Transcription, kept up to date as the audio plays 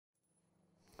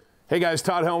Hey guys,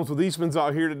 Todd Helms with Eastmans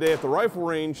out here today at the rifle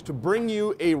range to bring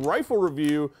you a rifle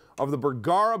review of the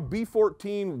Bergara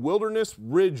B-14 Wilderness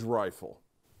Ridge Rifle.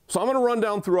 So I'm going to run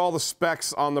down through all the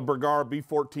specs on the Bergara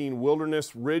B-14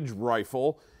 Wilderness Ridge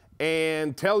Rifle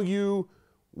and tell you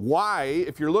why,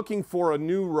 if you're looking for a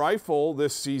new rifle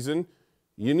this season,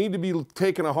 you need to be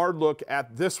taking a hard look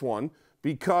at this one,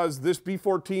 because this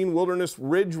B-14 Wilderness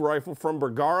Ridge Rifle from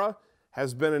Bergara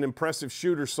has been an impressive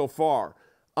shooter so far.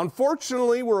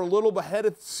 Unfortunately, we're a little ahead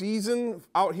of season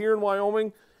out here in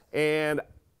Wyoming, and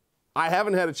I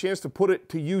haven't had a chance to put it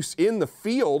to use in the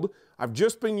field. I've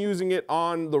just been using it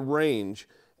on the range,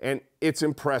 and it's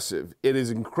impressive. It is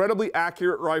an incredibly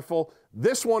accurate rifle.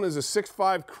 This one is a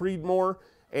 6.5 Creedmoor,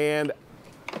 and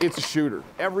it's a shooter.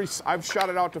 I've shot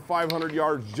it out to 500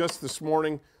 yards just this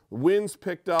morning. The wind's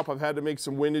picked up. I've had to make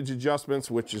some windage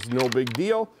adjustments, which is no big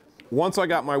deal. Once I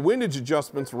got my windage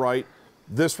adjustments right,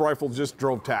 this rifle just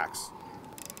drove tacks.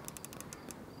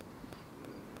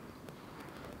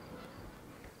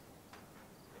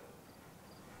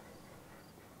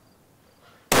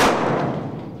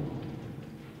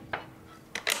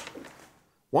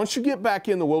 Once you get back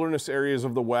in the wilderness areas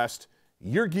of the West,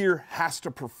 your gear has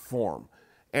to perform.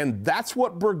 And that's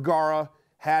what Bergara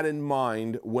had in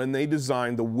mind when they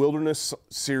designed the Wilderness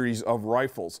series of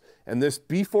rifles. And this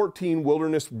B-14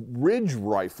 Wilderness Ridge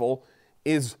Rifle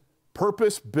is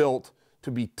purpose-built to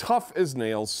be tough as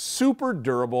nails, super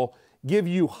durable, give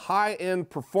you high-end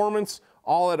performance,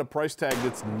 all at a price tag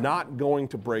that's not going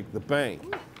to break the bank.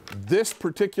 This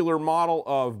particular model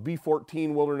of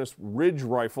B-14 Wilderness Ridge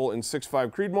Rifle in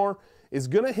 6.5 Creedmoor is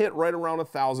going to hit right around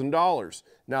 $1,000.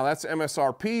 Now that's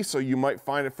MSRP, so you might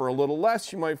find it for a little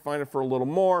less, you might find it for a little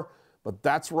more, but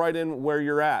that's right in where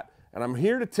you're at. And I'm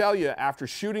here to tell you, after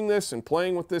shooting this and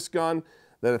playing with this gun,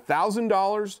 that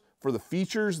 $1,000 for the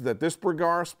features that this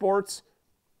Bergara sports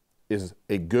is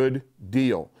a good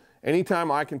deal.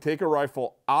 Anytime I can take a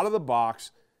rifle out of the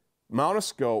box, mount a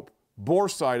scope, bore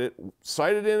sight it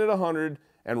in at 100,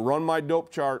 and run my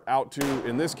dope chart out to,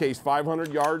 in this case,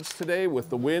 500 yards today with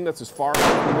the wind, that's as far as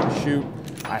I'm going to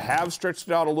shoot. I have stretched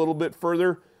it out a little bit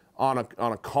further on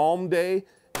a calm day,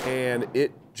 and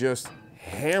it just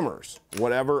hammers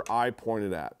whatever I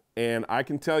pointed at. And I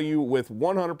can tell you with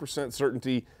 100%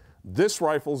 certainty, this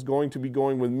rifle is going to be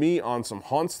going with me on some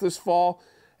hunts this fall,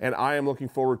 and I am looking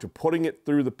forward to putting it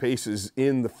through the paces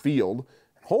in the field.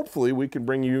 Hopefully we can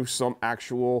bring you some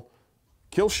actual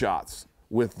kill shots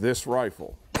with this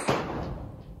rifle.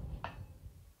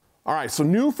 All right, so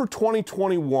new for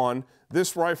 2021,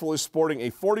 this rifle is sporting a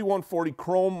 4140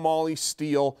 chrome moly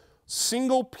steel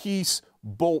single piece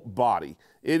bolt body.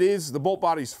 The bolt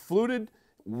body is fluted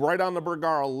right on the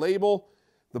Bergara label.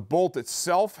 The bolt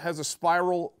itself has a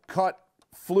spiral cut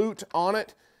flute on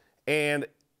it, and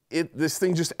this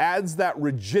thing just adds that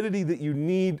rigidity that you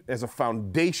need as a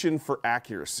foundation for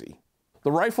accuracy.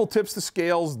 The rifle tips the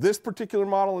scales, this particular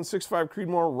model in 6.5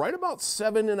 Creedmoor, right about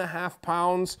 7.5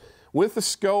 pounds. With the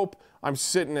scope, I'm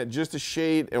sitting at just a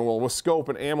shade, and well, with scope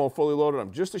and ammo fully loaded,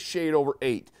 I'm just a shade over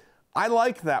 8. I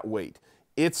like that weight.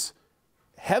 It's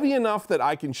heavy enough that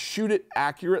I can shoot it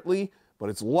accurately, but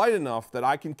it's light enough that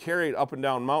I can carry it up and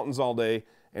down mountains all day,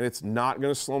 and it's not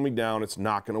going to slow me down. It's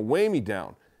not going to weigh me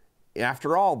down.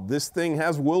 After all, this thing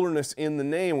has wilderness in the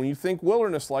name. When you think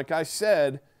wilderness, like I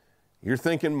said, you're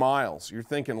thinking miles. You're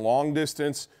thinking long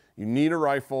distance. You need a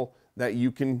rifle that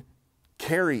you can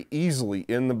carry easily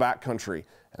in the backcountry,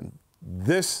 and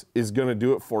this is going to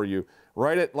do it for you.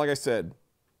 Right at, like I said,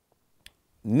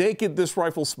 naked, this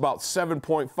rifle's about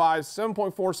 7.4,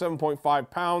 7.5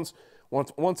 pounds.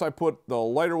 Once I put the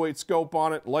lighter weight scope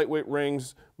on it, lightweight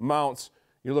rings, mounts,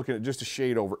 you're looking at just a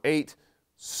shade over 8.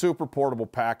 Super portable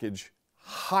package,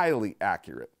 highly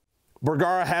accurate.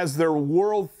 Bergara has their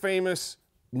world famous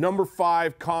number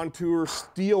 5 contour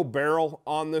steel barrel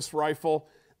on this rifle.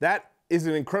 That is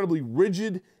an incredibly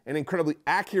rigid and incredibly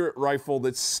accurate rifle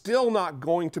that's still not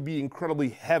going to be incredibly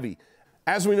heavy.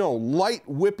 As we know, light,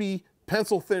 whippy,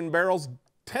 pencil thin barrels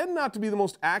tend not to be the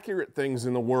most accurate things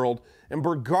in the world, and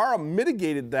Bergara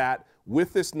mitigated that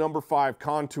with this number 5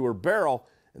 contour barrel,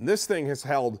 and this thing has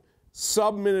held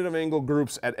sub-minute of angle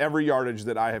groups at every yardage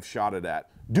that I have shot it at,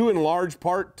 due in large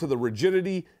part to the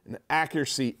rigidity and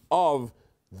accuracy of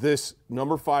this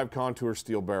number 5 contour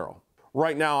steel barrel.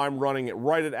 Right now I'm running it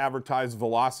right at advertised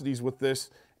velocities with this,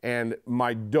 and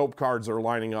my dope cards are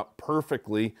lining up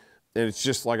perfectly, and it's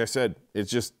just, like I said, it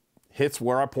just hits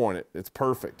where I point it. It's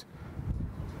perfect.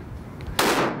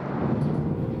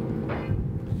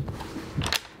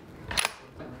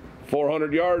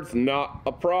 "400 yards, not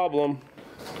a problem."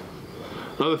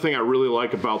 Another thing I really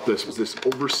like about this is this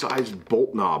oversized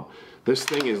bolt knob. This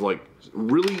thing is like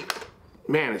really,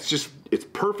 man, it's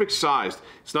perfect sized.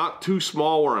 It's not too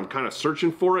small where I'm kind of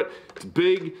searching for it. It's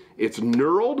big, it's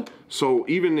knurled, so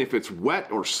even if it's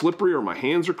wet or slippery or my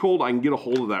hands are cold, I can get a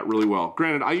hold of that really well.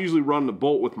 Granted, I usually run the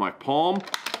bolt with my palm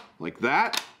like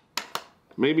that.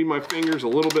 Maybe my finger's a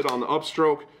little bit on the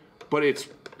upstroke, but it's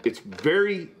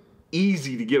very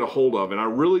easy to get a hold of, and I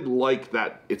really like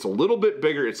that it's a little bit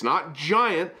bigger. It's not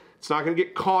giant. It's not gonna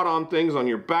get caught on things on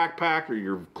your backpack or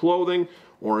your clothing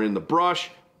or in the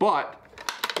brush, but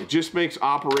it just makes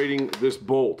operating this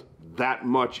bolt that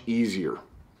much easier.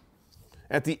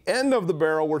 At the end of the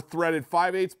barrel, we're threaded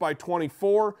 5/8 by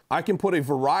 24. I can put a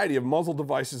variety of muzzle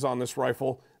devices on this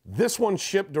rifle. This one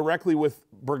shipped directly with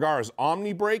Bergara's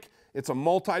Omni brake. It's a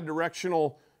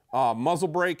multi-directional muzzle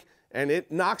brake, and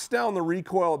it knocks down the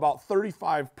recoil about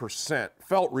 35%,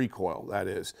 felt recoil, that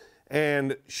is.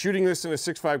 And shooting this in a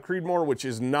 6.5 Creedmoor, which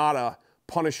is not a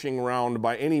punishing round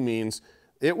by any means,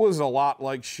 it was a lot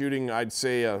like shooting, I'd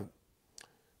say, a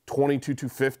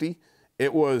 22-250.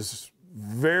 It was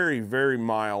very, very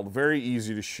mild, very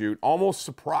easy to shoot, almost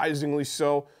surprisingly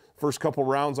so. First couple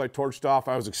rounds I torched off,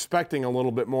 I was expecting a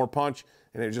little bit more punch,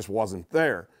 and it just wasn't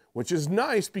there, which is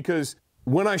nice because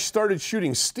when I started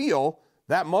shooting steel,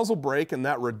 that muzzle brake and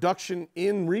that reduction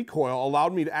in recoil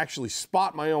allowed me to actually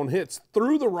spot my own hits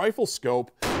through the rifle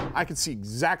scope. I could see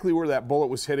exactly where that bullet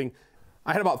was hitting.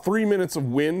 I had about 3 minutes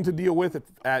of wind to deal with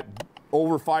at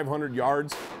over 500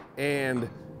 yards, and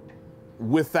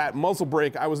with that muzzle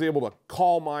brake, I was able to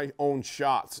call my own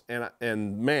shots.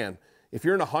 And man, if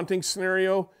you're in a hunting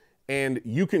scenario and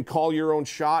you can call your own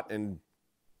shot, and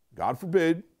God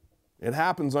forbid, it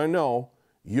happens, I know,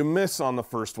 you miss on the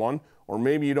first one, or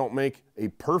maybe you don't make a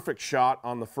perfect shot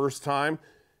on the first time,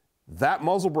 that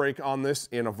muzzle brake on this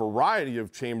in a variety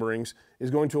of chamberings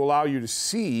is going to allow you to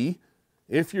see,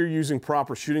 if you're using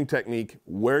proper shooting technique,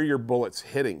 where your bullet's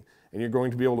hitting, and you're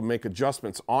going to be able to make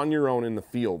adjustments on your own in the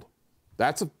field.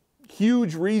 That's a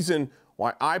huge reason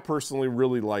why I personally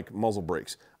really like muzzle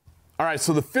brakes. All right,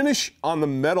 so the finish on the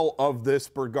metal of this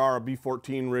Bergara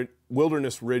B-14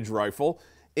 Wilderness Ridge rifle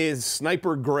is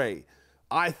sniper gray.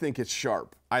 I think it's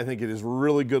sharp. I think it is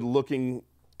really good looking,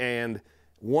 and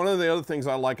one of the other things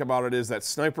I like about it is that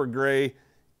sniper gray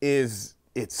is,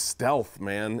 it's stealth,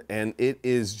 man, and it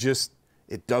is just,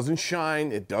 it doesn't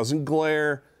shine, it doesn't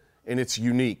glare, and it's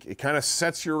unique. It kind of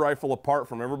sets your rifle apart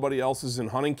from everybody else's in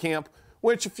hunting camp,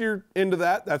 which if you're into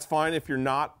that, that's fine. If you're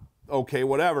not, okay,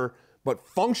 whatever. But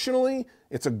functionally,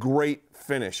 it's a great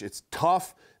finish. It's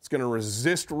tough, it's gonna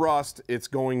resist rust, it's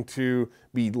going to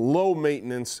be low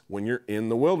maintenance when you're in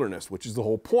the wilderness, which is the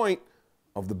whole point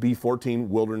of the B-14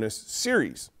 Wilderness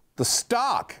series. The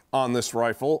stock on this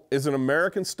rifle is an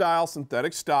American-style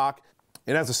synthetic stock.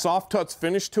 It has a soft touch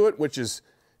finish to it, which is,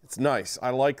 it's nice. I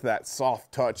like that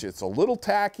soft touch. It's a little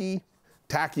tacky.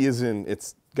 Tacky as in,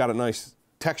 it's got a nice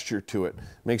texture to it.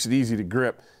 Makes it easy to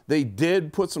grip. They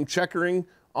did put some checkering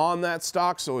on that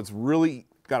stock, so it's really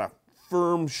got a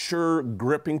firm, sure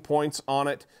gripping points on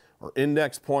it, or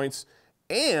index points.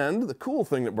 And the cool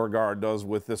thing that Bergara does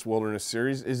with this Wilderness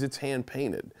series is it's hand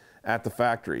painted at the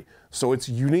factory. So it's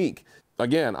unique.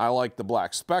 Again, I like the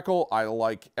black speckle. I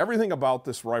like everything about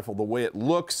this rifle. The way it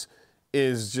looks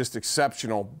is just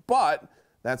exceptional, but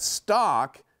that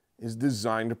stock is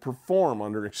designed to perform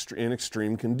under in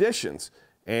extreme conditions.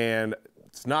 And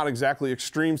it's not exactly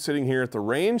extreme sitting here at the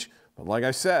range, but like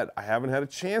I said, I haven't had a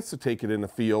chance to take it in the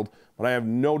field, but I have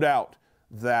no doubt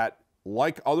that,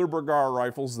 like other Bergara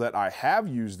rifles that I have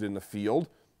used in the field,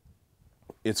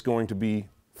 it's going to be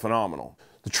phenomenal.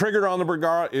 The trigger on the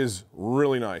Bergara is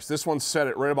really nice. This one's set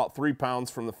at right about 3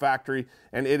 pounds from the factory,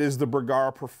 and it is the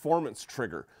Bergara Performance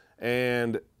trigger.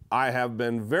 And I have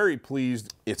been very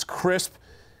pleased. It's crisp,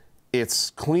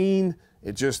 it's clean,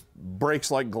 it just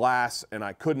breaks like glass, and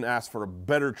I couldn't ask for a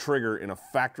better trigger in a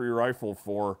factory rifle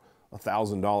for a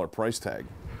 $1,000 price tag.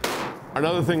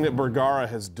 Another thing that Bergara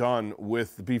has done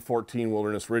with the B-14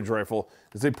 Wilderness Ridge rifle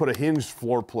is they put a hinged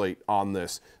floor plate on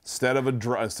this. Instead of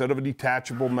a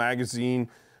detachable magazine,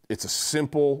 it's a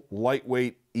simple,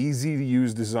 lightweight, easy to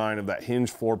use design of that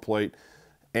hinged floor plate,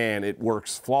 and it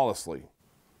works flawlessly.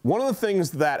 One of the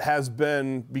things that has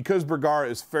been, because Bergara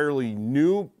is fairly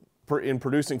new in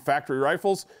producing factory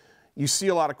rifles, you see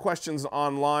a lot of questions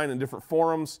online in different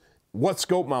forums. What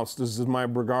scope mounts does my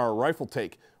Bergara rifle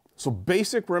take? So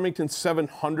basic Remington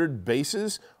 700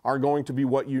 bases are going to be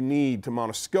what you need to mount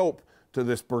a scope to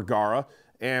this Bergara,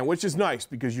 and which is nice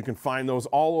because you can find those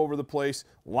all over the place.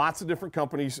 Lots of different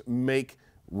companies make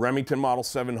Remington Model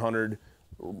 700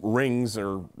 rings,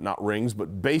 or not rings,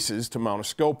 but bases to mount a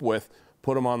scope with.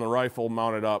 Put them on the rifle,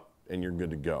 mount it up, and you're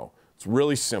good to go. It's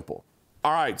really simple.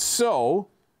 All right, so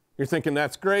you're thinking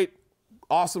that's great,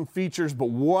 awesome features, but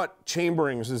what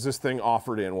chamberings is this thing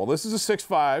offered in? Well, this is a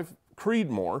 6.5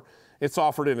 Creedmoor. It's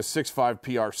offered in a 6.5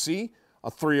 PRC,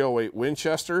 a 308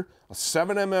 Winchester, a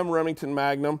 7mm Remington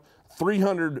Magnum,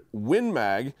 300 Win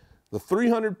Mag, the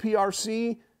 300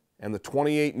 PRC, and the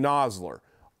 28 Nosler,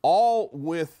 all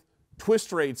with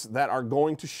twist rates that are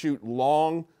going to shoot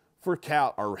long for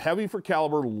or heavy for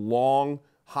caliber, long,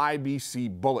 high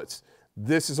BC bullets.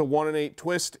 This is a 1-in-8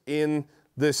 twist in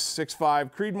this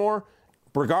 6.5 Creedmoor.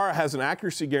 Bergara has an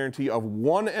accuracy guarantee of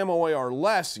 1 MOA or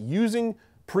less using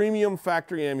premium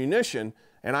factory ammunition,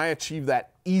 and I achieve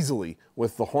that easily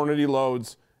with the Hornady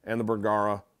loads and the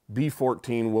Bergara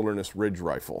B-14 Wilderness Ridge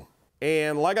rifle.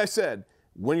 And like I said,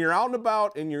 when you're out and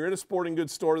about and you're at a sporting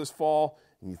goods store this fall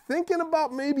and you're thinking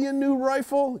about maybe a new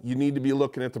rifle, you need to be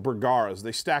looking at the Bergaras.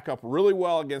 They stack up really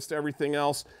well against everything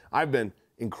else. I've been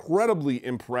incredibly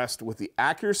impressed with the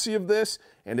accuracy of this,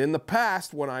 and in the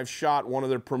past when I've shot one of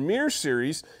their Premier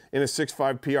series in a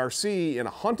 6.5 PRC in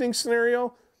a hunting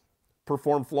scenario,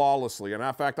 performed flawlessly. And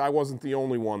in fact, I wasn't the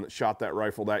only one that shot that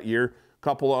rifle that year. A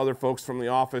couple of other folks from the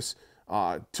office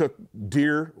took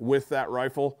deer with that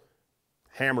rifle,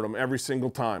 hammered them every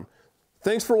single time.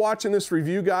 Thanks for watching this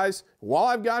review, guys. While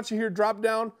I've got you here, drop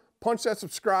down, punch that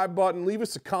subscribe button, leave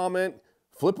us a comment,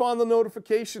 flip on the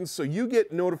notifications so you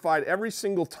get notified every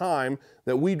single time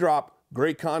that we drop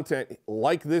great content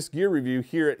like this gear review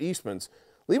here at Eastmans.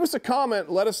 Leave us a comment,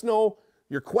 let us know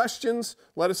your questions,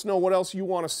 let us know what else you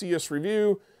want to see us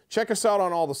review. Check us out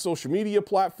on all the social media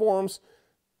platforms.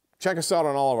 Check us out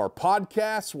on all of our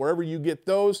podcasts, wherever you get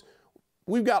those.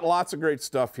 We've got lots of great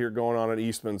stuff here going on at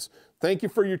Eastmans. Thank you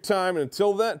for your time, and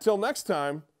until next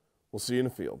time, we'll see you in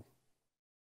the field.